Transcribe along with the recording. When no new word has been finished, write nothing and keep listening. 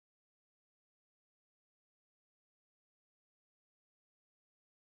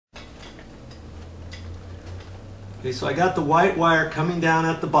Okay, so I got the white wire coming down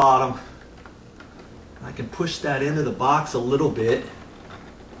at the bottom. I can push that into the box a little bit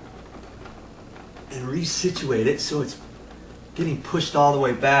and resituate it so it's getting pushed all the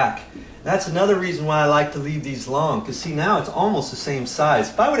way back. That's another reason why I like to leave these long, because see, now it's almost the same size.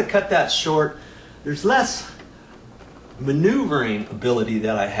 If I would have cut that short, there's less maneuvering ability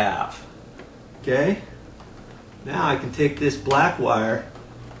that I have. Okay? Now I can take this black wire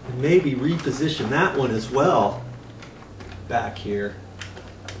and maybe reposition that one as well back here.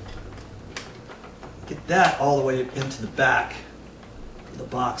 Get that all the way into the back of the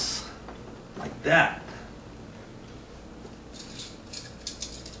box like that.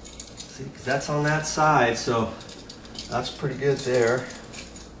 See, because that's on that side, so that's pretty good there.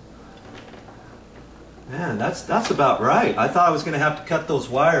 Man, that's about right. I thought I was going to have to cut those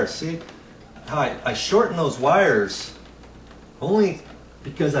wires. See how I shorten those wires only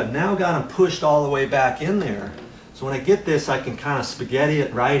because I've now got them pushed all the way back in there. So when I get this, I can kind of spaghetti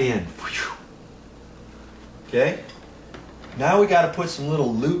it right in. Okay? Now we got to put some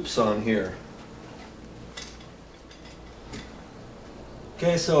little loops on here.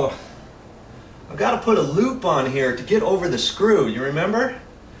 Okay, so I've got to put a loop on here to get over the screw. You remember?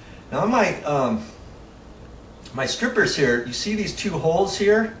 Now my strippers here, you see these two holes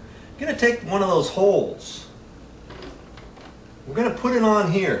here? I'm going to take one of those holes. We're going to put it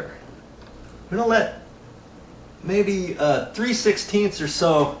on here. We're going to let maybe 3/16 or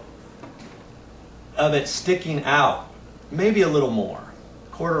so of it sticking out. Maybe a little more.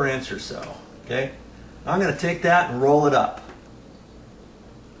 1/4 inch or so. Okay? I'm going to take that and roll it up.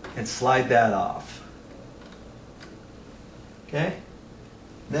 And slide that off. Okay?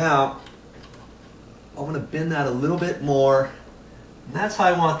 Now, I'm going to bend that a little bit more. And that's how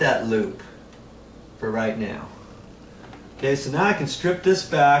I want that loop for right now. Okay, so now I can strip this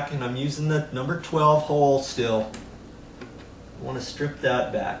back, and I'm using the number 12 hole still. I want to strip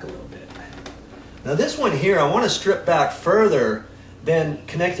that back a little bit. Now this one here, I want to strip back further than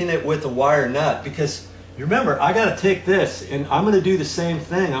connecting it with a wire nut, because you remember, I got to take this, and I'm going to do the same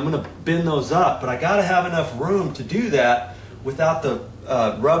thing. I'm going to bend those up, but I got to have enough room to do that without the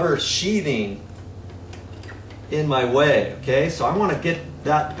rubber sheathing in my way. Okay, so I want to get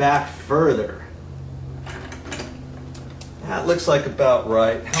that back further. That looks like about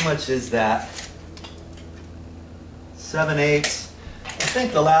right. How much is that? 7/8. I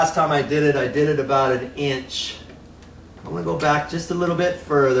think the last time I did it about 1 inch. I'm going to go back just a little bit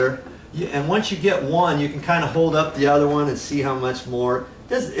further. And once you get one, you can kind of hold up the other one and see how much more.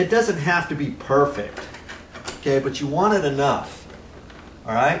 It doesn't have to be perfect, okay, but you want it enough.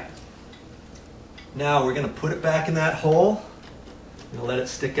 All right? Now we're going to put it back in that hole. We'll let it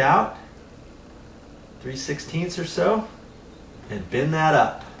stick out 3/16 or so, and bend that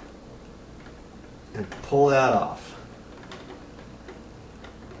up and pull that off.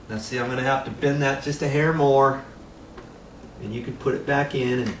 Now see, I'm going to have to bend that just a hair more, and you can put it back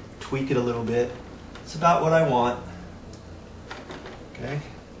in and tweak it a little bit. It's about what I want. Okay,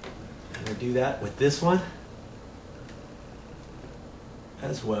 I'm going to do that with this one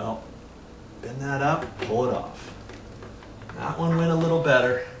as well. Bend that up, pull it off. That one went a little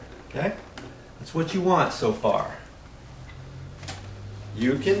better. Okay, that's what you want so far.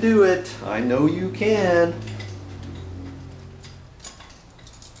 You can do it. I know you can.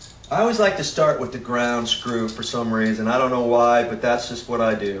 I always like to start with the ground screw for some reason. I don't know why, but that's just what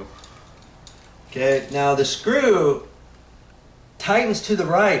I do. Okay, now the screw tightens to the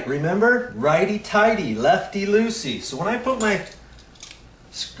right, remember? Righty-tighty, lefty-loosey. So when I put my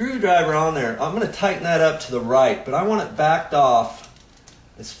screwdriver on there, I'm going to tighten that up to the right, but I want it backed off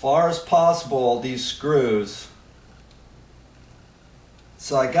as far as possible, these screws.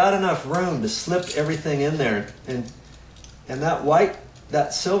 So I got enough room to slip everything in there. And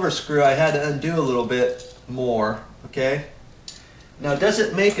that silver screw I had to undo a little bit more, okay? Now, does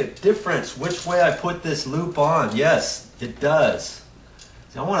it make a difference which way I put this loop on? Yes, it does.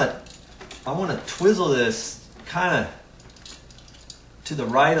 So I want to twizzle this kind of to the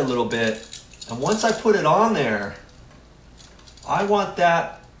right a little bit. And once I put it on there, I want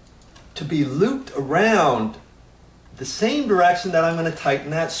that to be looped around the same direction that I'm going to tighten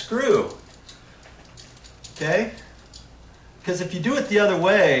that screw. Okay? Because if you do it the other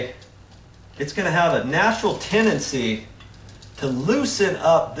way, it's going to have a natural tendency to loosen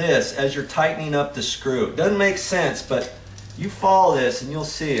up this as you're tightening up the screw. It doesn't make sense, but you follow this and you'll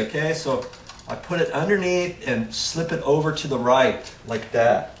see, okay? So I put it underneath and slip it over to the right, like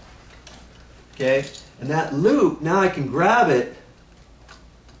that. Okay? And that loop, now I can grab it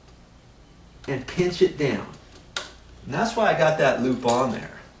and pinch it down. And that's why I got that loop on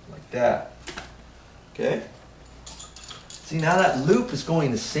there, like that. Okay? See, now that loop is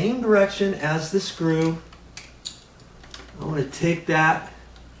going the same direction as the screw. I want to take that,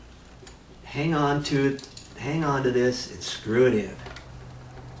 hang on to it, hang on to this, and screw it in.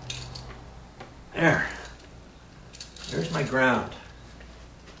 There. There's my ground.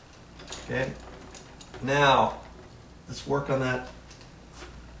 Okay. Now, let's work on that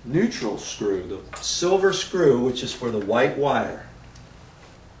neutral screw, the silver screw, which is for the white wire.